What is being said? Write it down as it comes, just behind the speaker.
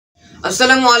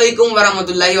Assalamualaikum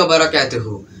warahmatullahi wabarakatuh.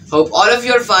 Hope all of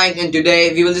you are fine, and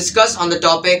today we will discuss on the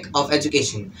topic of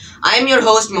education. I am your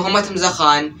host Muhammad Hamza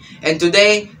Khan, and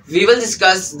today we will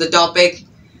discuss the topic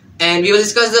and we will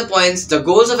discuss the points, the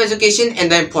goals of education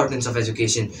and the importance of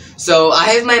education. So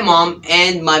I have my mom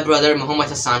and my brother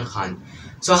Muhammad Hassan Khan.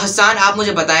 So Hassan, आप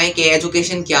मुझे बताएं कि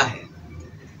education क्या है?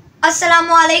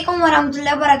 अस्सलामुअलैकुम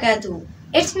वरहमतुल्लाहि वबरकातुहू.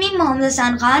 It's me Muhammad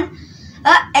Hassan Khan.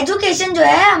 Education जो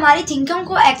है हमारी थिंकिंग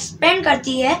को एक्सपेंड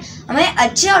करती है, हमें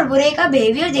अच्छे और बुरे का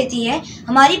बिहेवियर देती है,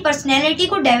 हमारी पर्सनैलिटी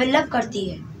को डेवलप करती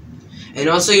है.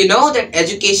 And also you know that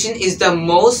education is the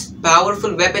most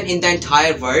powerful weapon in the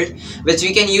entire world, which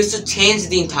we can use to change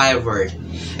the entire world.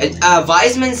 A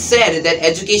wise man said that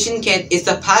education is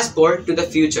the passport to the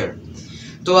future.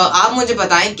 तो आप मुझे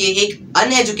बताएं कि एक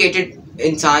uneducated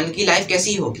इंसान की life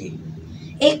कैसी होगी?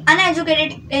 एक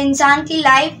अनएजुकेटेड इंसान की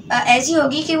लाइफ ऐसी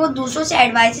होगी कि वो दूसरों से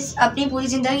एडवाइस अपनी पूरी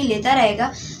ज़िंदगी लेता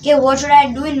रहेगा कि what should I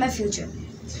do in my future.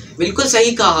 बिल्कुल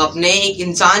सही कहा आपने. एक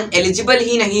इंसान एलिजिबल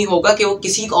ही नहीं होगा कि वो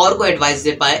किसी और को एडवाइस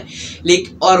दे पाए,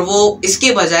 लेकिन और वो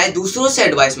इसके बजाय दूसरों से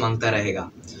एडवाइस मांगता रहेगा.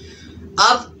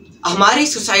 अब हमारी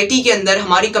सोसाइटी के अंदर,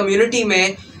 हमारी कम्युनिटी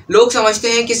में लोग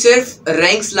समझते हैं कि सिर्फ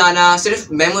रैंक्स लाना, सिर्फ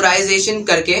मेमोराइजेशन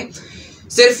करके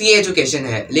सिर्फ ये एजुकेशन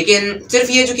है, लेकिन सिर्फ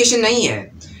ये एजुकेशन नहीं है.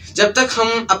 जब तक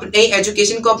हम अपने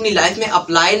एजुकेशन को अपनी लाइफ में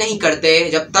अप्लाई नहीं करते,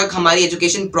 जब तक हमारी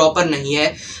एजुकेशन प्रॉपर नहीं है,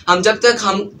 जब तक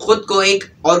हम खुद को एक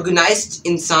ऑर्गेनाइज्ड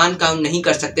इंसान काम नहीं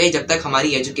कर सकते, जब तक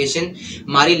हमारी एजुकेशन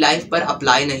हमारी लाइफ पर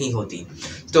अप्लाई नहीं होती.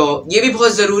 तो ये भी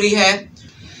बहुत ज़रूरी है.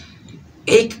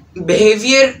 एक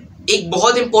बिहेवियर एक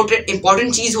बहुत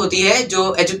इम्पोर्टेंट चीज़ होती है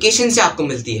जो एजुकेशन से आपको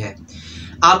मिलती है.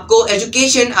 आपको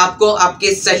एजुकेशन आपको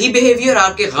आपके सही बिहेवियर और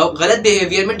आपके गलत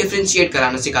बिहेवियर में डिफ्रेंशिएट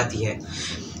कराना सिखाती है.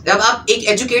 जब आप एक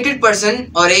एजुकेटेड पर्सन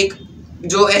और एक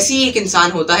जो ऐसी एक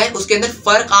इंसान होता है, उसके अंदर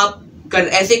फ़र्क आप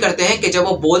ऐसे करते हैं कि जब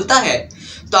वो बोलता है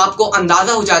तो आपको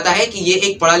अंदाज़ा हो जाता है कि ये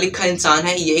एक पढ़ा लिखा इंसान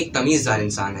है, ये एक तमीज़दार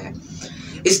इंसान है.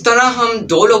 इस तरह हम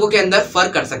दो लोगों के अंदर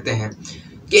फ़र्क कर सकते हैं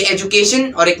कि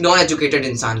एजुकेशन और एक नॉन एजुकेटेड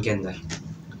इंसान के अंदर.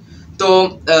 तो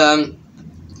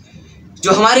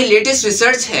जो हमारी लेटेस्ट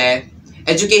रिसर्च है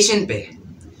एजुकेशन पे,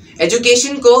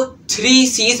 एजुकेशन को 3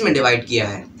 C's में डिवाइड किया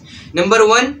है. Number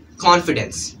 1,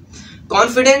 confidence.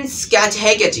 कॉन्फिडेंस क्या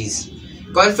चीज़?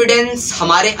 कॉन्फिडेंस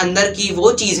हमारे अंदर की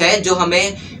वो चीज़ है जो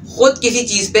हमें खुद किसी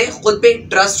चीज़ पे खुद पे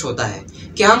ट्रस्ट होता है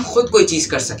कि हम खुद कोई चीज़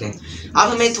कर सकें.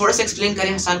 आप हमें थोड़ा सा एक्सप्लेन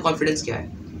करें हसन, कॉन्फिडेंस क्या है?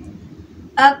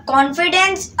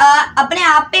 कॉन्फिडेंस अपने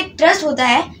आप पे एक ट्रस्ट होता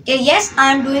है कि yes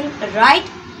I am doing right.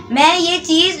 मैं ये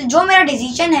चीज़ जो मेरा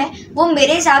डिसीजन है वो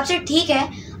मेरे हिसाब से ठीक है.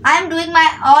 I am doing my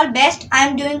all best, I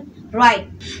am doing right.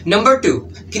 Number 2,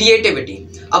 creativity.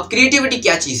 अब क्रिएटिविटी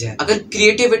क्या चीज़ है? अगर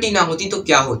क्रिएटिविटी ना होती तो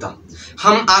क्या होता?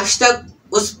 हम आज तक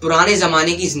उस पुराने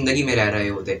ज़माने की ज़िंदगी में रह रहे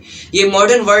होते. ये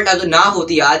मॉडर्न वर्ल्ड अगर ना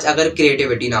होती आज, अगर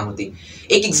क्रिएटिविटी ना होती.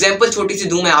 एक एग्जांपल छोटी सी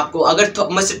दूं मैं आपको. अगर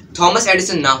थॉमस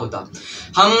एडिसन ना होता,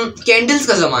 हम कैंडल्स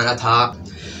का ज़माना था.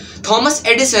 थॉमस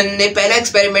एडिसन ने पहला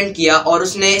एक्सपेरिमेंट किया और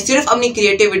उसने सिर्फ अपनी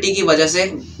क्रिएटिविटी की वजह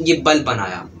से ये बल्ब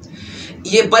बनाया.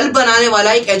 ये बल्ब बनाने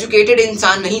वाला एक एजुकेटेड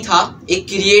इंसान नहीं था, एक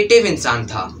क्रिएटिव इंसान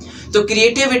था. तो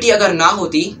क्रिएटिविटी अगर ना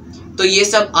होती तो ये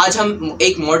सब आज हम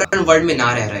एक मॉडर्न वर्ल्ड में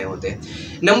ना रह रहे होते.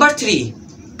 Number 3,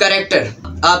 character.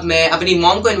 अब मैं अपनी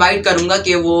मॉम को इनवाइट करूंगा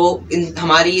कि वो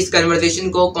हमारी इस कन्वर्सेशन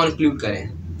को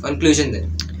कंक्लूजन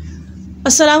दें.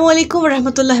 अस्सलामु अलैकुम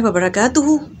वरहमतुल्लाहि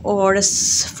वबरकातुहू. और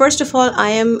first of all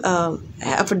I am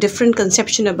have a different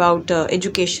conception about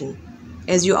education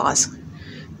as you ask.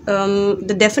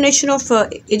 The definition of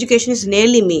education is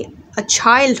nearly me. A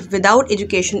child without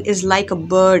education is like a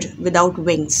bird without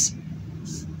wings.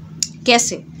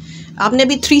 कैसे? आपने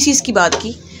अभी 3 C's की बात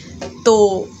की, तो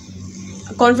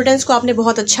confidence को आपने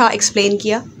बहुत अच्छा एक्सप्लेन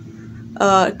किया,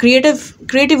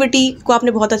 क्रिएटिविटी को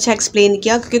आपने बहुत अच्छा एक्सप्लेन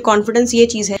किया, क्योंकि कॉन्फिडेंस ये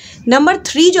चीज़ है. नंबर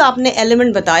 3 जो आपने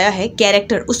एलिमेंट बताया है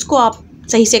कैरेक्टर, उसको आप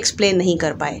सही से एक्सप्लेन नहीं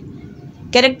कर पाए.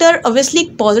 कैरेक्टर ऑब्वियसली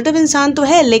पॉजिटिव इंसान तो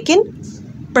है, लेकिन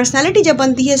पर्सनालिटी जब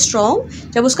बनती है स्ट्रॉन्ग,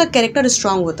 जब उसका कैरेक्टर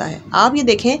स्ट्रॉन्ग होता है. आप ये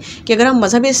देखें कि अगर हम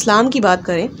मज़हब इस्लाम की बात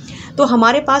करें तो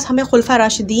हमारे पास हमें खुलफा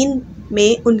राशिदीन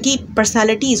में उनकी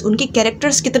पर्सनालिटीज़, उनके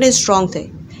कैरेक्टर्स कितने स्ट्रॉन्ग थे,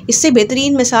 इससे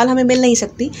बेहतरीन मिसाल हमें मिल नहीं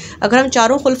सकती. अगर हम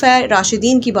चारों खुलफा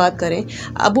राशिदीन की बात करें,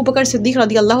 अबू बकर सिद्दीक़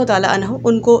रदी अल्लाह ताला अन्हु,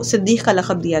 उनको सिद्दीक़ का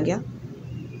लक़ब दिया गया.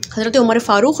 हज़रत उमर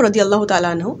फ़ारूक़ रदी अल्लाह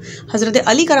ताला अन्हु, हज़रत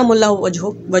अली करमुल्लाहु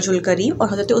वजहुल करीम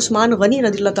और हज़रत उस्मान गनी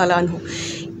रदी अल्लाह ताला अन्हु,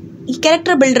 ये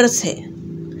कैरेक्टर बिल्डर्स है.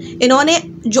 इन्होंने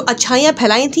जो अच्छाइयाँ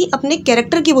फैलाई थी अपने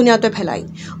कैरेक्टर की बुनियाद पर फैलाई.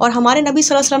 और हमारे नबी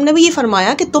सल्लल्लाहु अलैहि वसल्लम ने भी ये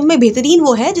फरमाया कि तुम में बेहतरीन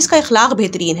वो है जिसका इखलाक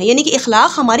बेहतरीन है. यानी कि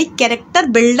इखलाक हमारी कैरेक्टर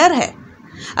बिल्डर है.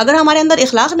 अगर हमारे अंदर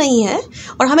इखलाक नहीं है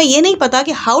और हमें ये नहीं पता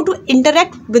कि how to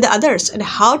interact with others and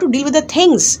how to deal with the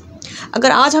things,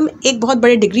 अगर आज हम एक बहुत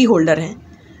बड़े डिग्री होल्डर हैं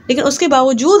लेकिन उसके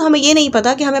बावजूद हमें ये नहीं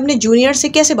पता कि हमें अपने जूनियर से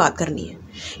कैसे बात करनी है,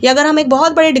 या अगर हम एक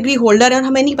बहुत बड़े डिग्री होल्डर हैं और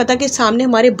हमें नहीं पता कि सामने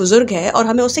हमारे बुज़ुर्ग है और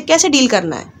हमें उससे कैसे डील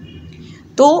करना है,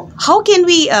 तो how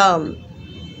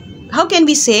can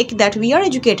we say that we are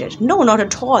educated? No, not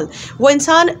at all. वो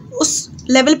इंसान उस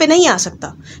लेवल पे नहीं आ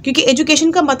सकता, क्योंकि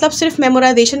एजुकेशन का मतलब सिर्फ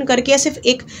मेमोराइजेशन करके या सिर्फ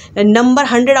एक नंबर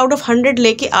 100 आउट ऑफ 100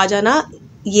 लेके आ जाना,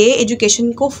 ये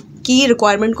एजुकेशन को की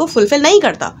रिक्वायरमेंट को फुलफ़िल नहीं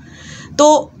करता.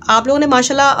 तो आप लोगों ने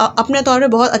माशाल्लाह अपने तौर पे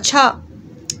बहुत अच्छा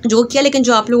जो किया, लेकिन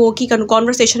जो आप लोगों की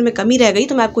कॉन्वर्सेशन में कमी रह गई,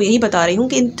 तो मैं आपको यही बता रही हूँ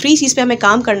कि इन 3 C's पे हमें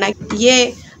काम करना है.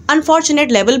 ये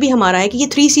अनफॉर्चुनेट लेवल भी हमारा है कि ये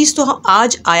 3 C's तो हम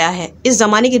आज आया है, इस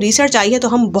ज़माने की रिसर्च आई है, तो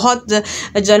हम बहुत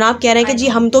जनाब कह रहे हैं कि जी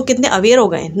हम तो कितने अवेयर हो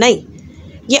गए. नहीं,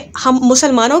 ये हम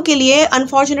मुसलमानों के लिए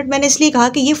अनफॉर्चुनेट मैंने इसलिए कहा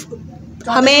कि ये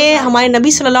हमें हमारे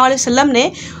नबी सल्लल्लाहु अलैहि वसल्लम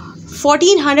ने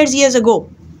 1400 ईयर्स अगो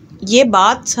ये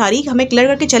बात सारी हमें क्लियर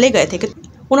करके चले गए थे कि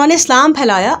उन्होंने इस्लाम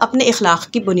फैलाया अपने इखलाक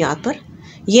की बुनियाद पर.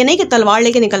 ये नहीं कि तलवार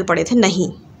लेके निकल पड़े थे, नहीं,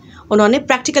 उन्होंने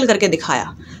प्रैक्टिकल करके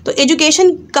दिखाया. तो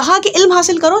एजुकेशन कहा कि इल्म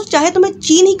हासिल करो चाहे तुम्हें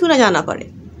चीन ही क्यों ना जाना पड़े,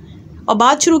 और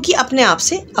बात शुरू की अपने आप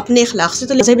से, अपने इखलाक से.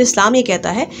 तो मज़हब इस्लाम ये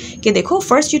कहता है कि देखो,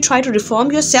 first you try to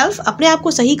reform your self, अपने आप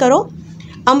को सही करो.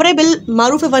 अमर बिल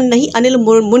मारूफ वन नहीं अनिल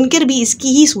मुनकर भी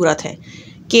इसकी ही सूरत है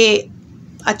कि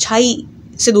अच्छाई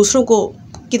से दूसरों को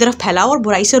की तरफ फैलाओ और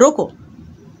बुराई से रोको,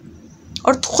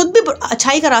 और ख़ुद भी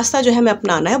अच्छाई का रास्ता जो है हमें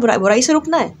अपनाना है, बुराई से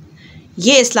रुकना है.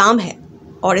 ये इस्लाम है,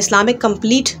 और इस्लाम एक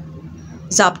कंप्लीट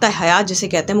ज़ाब्ता हयात जिसे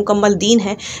कहते हैं, मुकम्मल दीन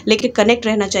है. लेकिन कनेक्ट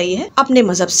रहना चाहिए अपने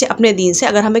मज़हब से, अपने दीन से,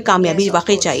 अगर हमें कामयाबी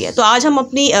वाकई चाहिए. तो आज हम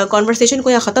अपनी कॉन्वर्सेशन को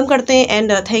यहाँ ख़त्म करते हैं.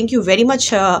 And thank you very much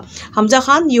Hamza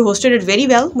Khan, you hosted it very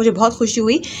well. मुझे बहुत खुशी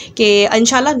हुई कि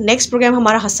इंशाल्लाह नेक्स्ट प्रोग्राम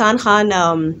हमारा हसन खान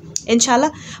इंशाल्लाह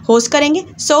होस्ट करेंगे.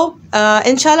 सो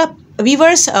इंशाल्लाह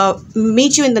viewers,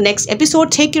 meet you in the next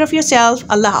episode. Take care of yourself.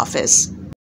 Allah Hafiz.